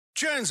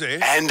Jonesy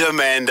and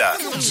Amanda.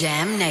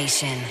 Jam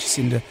Nation.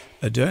 Jacinda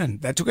Ardern.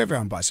 That took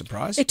everyone by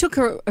surprise. It took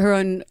her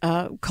own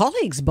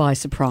colleagues by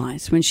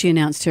surprise when she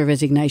announced her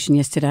resignation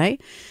yesterday.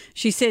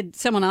 She said,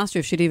 someone asked her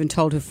if she'd even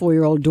told her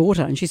 4-year-old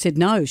daughter, and she said,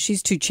 no,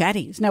 she's too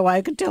chatty. There's no way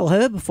I could tell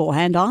her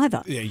beforehand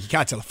either. Yeah, you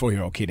can't tell a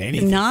 4-year-old kid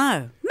anything.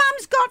 No.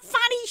 Mum's got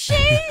funny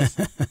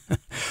shoes.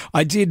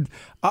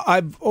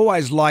 I've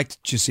always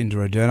liked Jacinda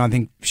Ardern. I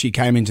think she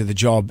came into the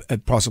job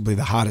at possibly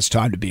the hardest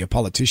time to be a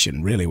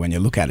politician, really, when you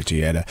look at it.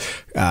 She had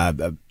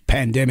a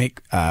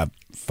pandemic,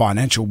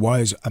 financial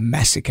woes, a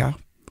massacre,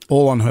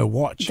 all on her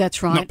watch.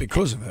 That's right. Not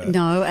because of her.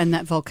 No, and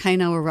that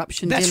volcano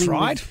eruption. That's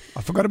right.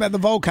 I forgot about the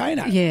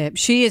volcano. Yeah,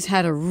 she has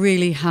had a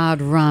really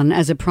hard run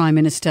as a Prime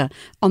Minister.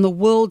 On the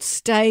world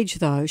stage,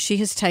 though, she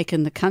has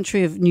taken the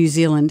country of New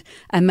Zealand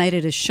and made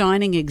it a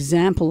shining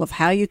example of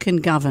how you can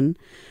govern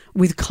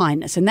with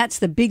kindness. And that's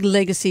the big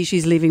legacy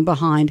she's leaving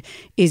behind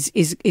is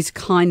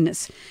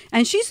kindness.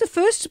 And she's the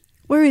first...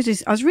 Where is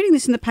this? I was reading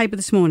this in the paper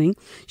this morning.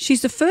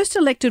 She's the first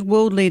elected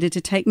world leader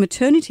to take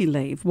maternity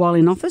leave while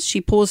in office.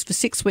 She paused for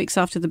 6 weeks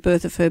after the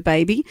birth of her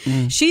baby.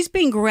 She's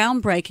been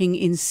groundbreaking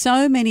in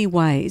so many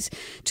ways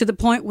to the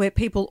point where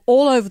people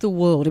all over the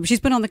world,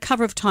 she's been on the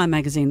cover of Time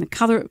magazine, the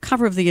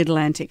cover of The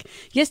Atlantic.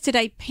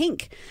 Yesterday,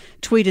 Pink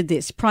tweeted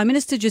this: Prime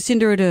Minister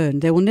Jacinda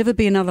Ardern, there will never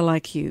be another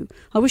like you.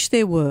 I wish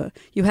there were.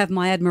 You have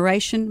my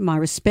admiration, my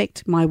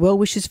respect, my well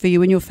wishes for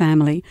you and your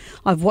family.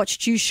 I've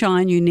watched you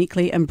shine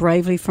uniquely and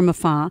bravely from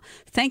afar.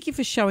 Thank you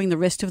for showing the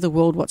rest of the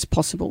world what's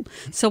possible.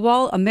 So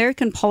while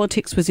American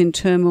politics was in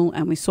turmoil,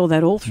 and we saw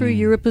that all through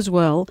Europe as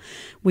well,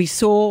 we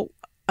saw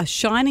a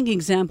shining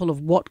example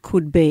of what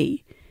could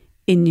be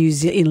in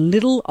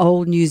little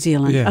old New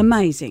Zealand. Yeah.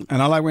 Amazing.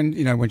 And I like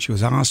when she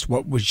was asked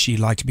what would she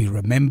like to be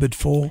remembered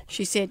for.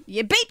 She said,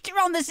 "You beeped her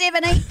on the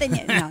 17th."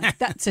 And no,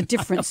 that's a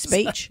different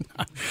speech.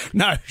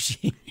 No,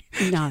 she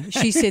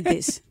said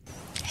this.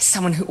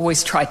 Someone who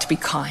always tried to be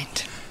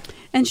kind.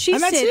 And she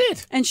that's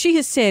it. And she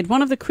has said,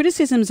 one of the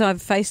criticisms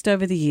I've faced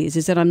over the years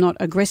is that I'm not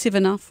aggressive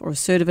enough or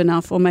assertive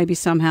enough, or maybe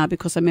somehow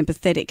because I'm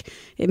empathetic,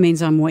 it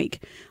means I'm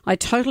weak. I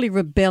totally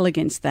rebel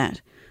against that.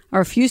 I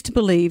refuse to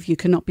believe you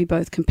cannot be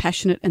both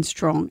compassionate and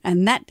strong.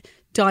 And that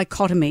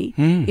dichotomy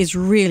is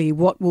really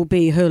what will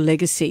be her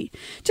legacy.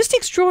 Just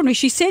extraordinary.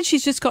 She said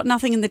she's just got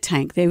nothing in the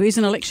tank. There is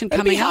an election coming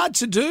up. It'd be hard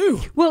to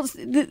do. Well,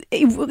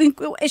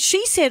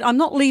 she said, I'm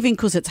not leaving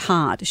because it's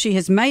hard. She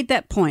has made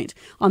that point.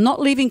 I'm not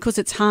leaving because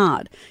it's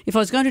hard. If I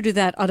was going to do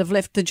that, I'd have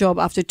left the job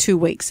after 2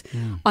 weeks.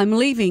 I'm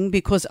leaving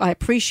because I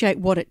appreciate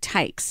what it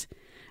takes.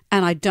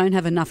 And I don't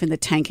have enough in the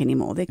tank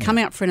anymore. They're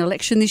coming up for an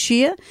election this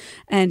year,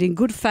 and in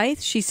good faith,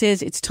 she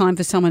says it's time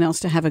for someone else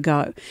to have a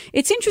go.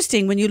 It's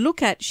interesting when you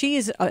look at, she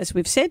is, as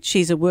we've said,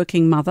 she's a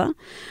working mother.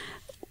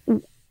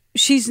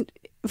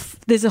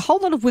 There's a whole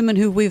lot of women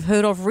who we've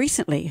heard of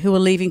recently who are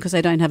leaving because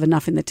they don't have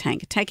enough in the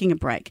tank, taking a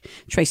break.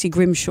 Tracy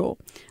Grimshaw,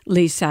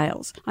 Lee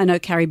Sales. I know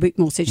Carrie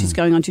Bickmore said she's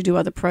going on to do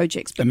other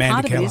projects. But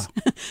Amanda Keller.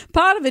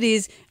 Part of it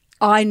is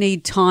I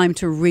need time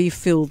to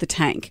refill the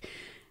tank.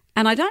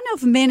 And I don't know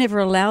if men ever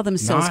allow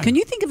themselves. No. Can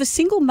you think of a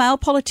single male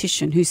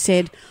politician who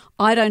said,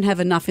 I don't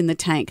have enough in the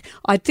tank?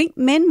 I think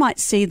men might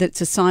see that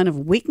it's a sign of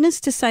weakness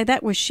to say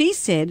that, where she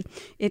said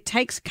it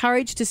takes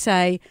courage to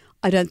say,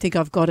 I don't think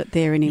I've got it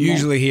there anymore.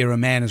 Usually here a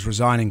man is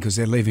resigning because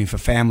they're leaving for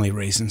family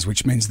reasons,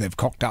 which means they've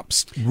cocked up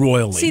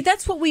royally. See,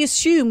 that's what we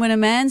assume when a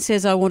man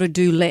says, I want to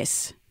do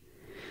less.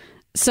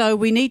 So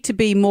we need to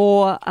be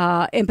more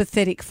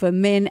empathetic for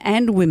men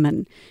and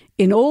women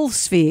in all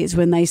spheres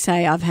when they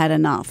say, I've had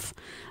enough.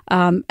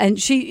 And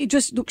she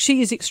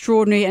is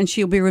extraordinary, and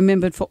she'll be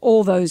remembered for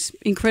all those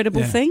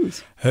incredible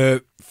things.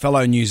 Her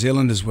fellow New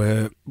Zealanders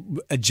were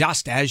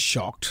just as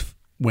shocked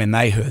when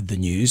they heard the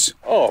news.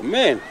 Oh,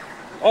 man,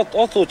 I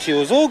thought she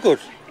was all good.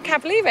 I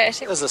can't believe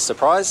it. It was a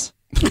surprise.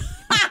 You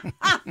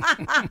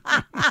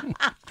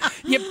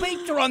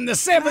beeped her on the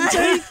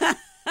 17th.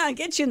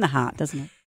 Gets you in the heart, doesn't it?